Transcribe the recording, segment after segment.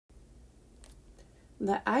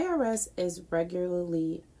The IRS is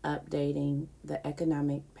regularly updating the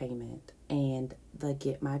economic payment and the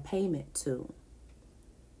Get My Payment tool.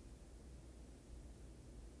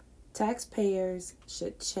 Taxpayers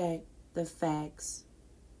should check the facts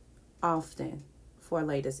often for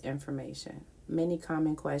latest information. Many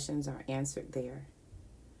common questions are answered there.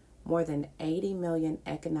 More than 80 million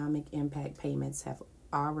economic impact payments have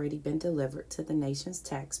already been delivered to the nation's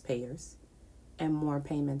taxpayers, and more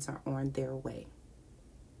payments are on their way.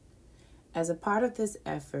 As a part of this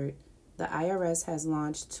effort, the IRS has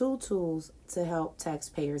launched 2 tools to help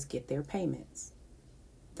taxpayers get their payments.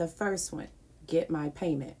 The first one, Get My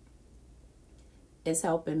Payment, is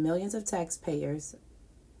helping millions of taxpayers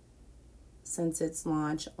since its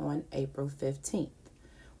launch on April 15th.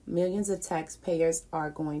 Millions of taxpayers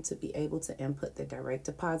are going to be able to input their direct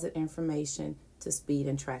deposit information to speed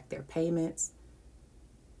and track their payments.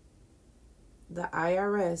 The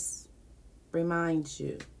IRS reminds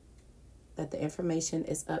you that the information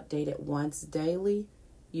is updated once daily,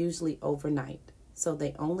 usually overnight, so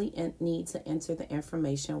they only need to enter the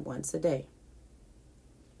information once a day.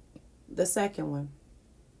 The second one,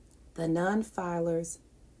 the non-filers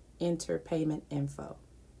enter payment info.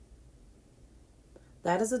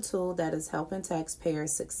 That is a tool that is helping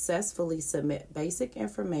taxpayers successfully submit basic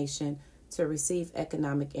information to receive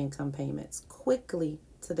economic income payments quickly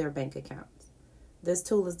to their bank accounts. This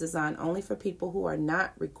tool is designed only for people who are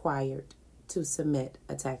not required to submit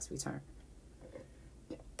a tax return.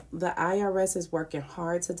 The IRS is working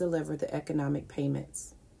hard to deliver the economic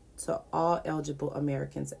payments to all eligible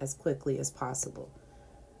Americans as quickly as possible.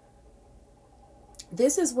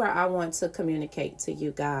 This is where I want to communicate to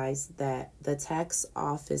you guys that the tax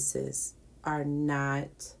offices are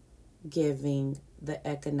not giving the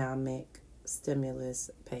economic stimulus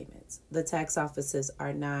payments. The tax offices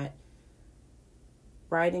are not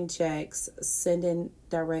writing checks, sending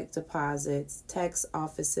direct deposits. Tax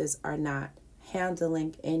offices are not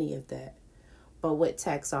handling any of that. But what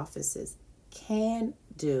tax offices can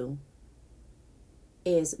do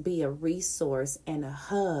is be a resource and a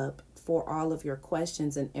hub for all of your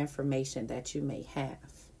questions and information that you may have.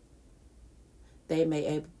 They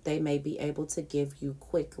may be able to give you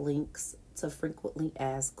quick links to frequently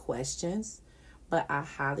asked questions, but I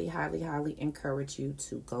highly, highly, highly encourage you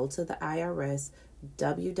to go to the IRS,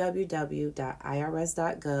 www.irs.gov,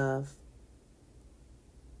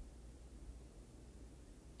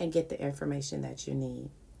 and get the information that you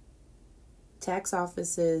need. Tax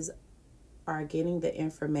offices are getting the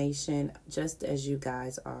information just as you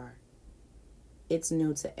guys are. It's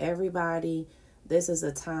new to everybody. This is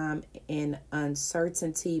a time in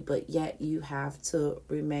uncertainty, but yet you have to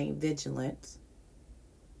remain vigilant.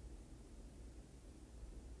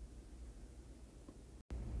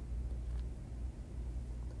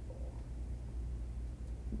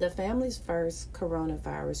 The Families First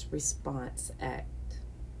Coronavirus Response Act,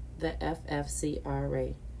 the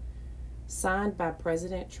FFCRA, signed by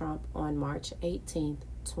President Trump on March 18,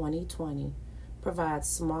 2020, provides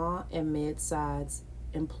small and mid-sized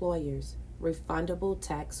employers refundable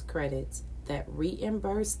tax credits that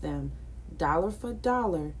reimburse them dollar for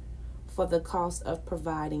dollar for the cost of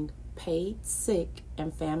providing paid sick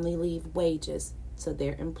and family leave wages to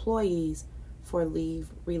their employees for leave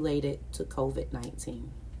related to COVID-19.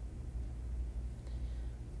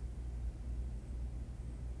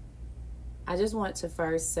 I just want to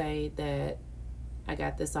first say that I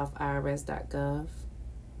got this off irs.gov.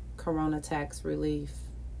 Corona tax relief,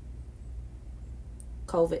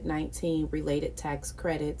 COVID-19 related tax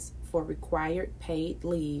credits for required paid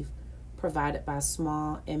leave provided by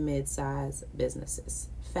small and mid-sized businesses.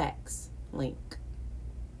 Facts link.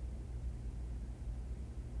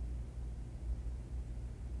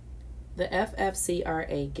 The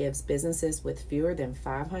FFCRA gives businesses with fewer than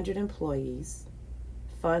 500 employees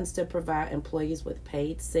funds to provide employees with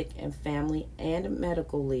paid sick and family and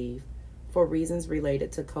medical leave for reasons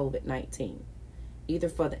related to COVID-19, either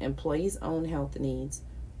for the employee's own health needs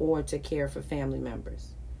or to care for family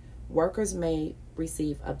members. Workers may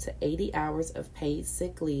receive up to 80 hours of paid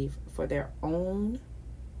sick leave for their own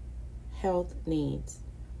health needs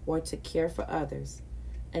or to care for others,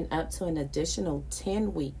 and up to an additional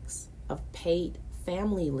 10 weeks of paid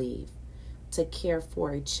family leave to care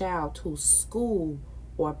for a child whose school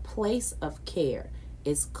or place of care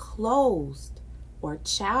is closed or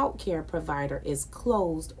child care provider is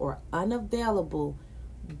closed or unavailable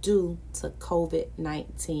due to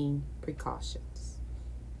COVID-19 precautions.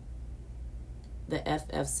 The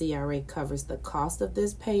FFCRA covers the cost of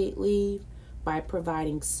this paid leave by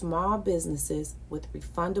providing small businesses with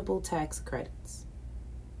refundable tax credits.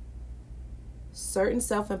 Certain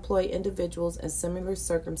self-employed individuals in similar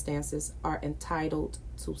circumstances are entitled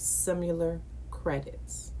to similar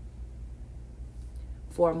credits.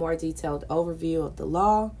 For a more detailed overview of the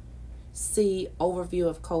law, see Overview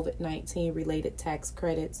of COVID-19 related tax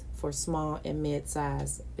credits for small and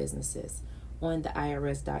mid-sized businesses on the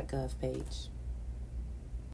IRS.gov page.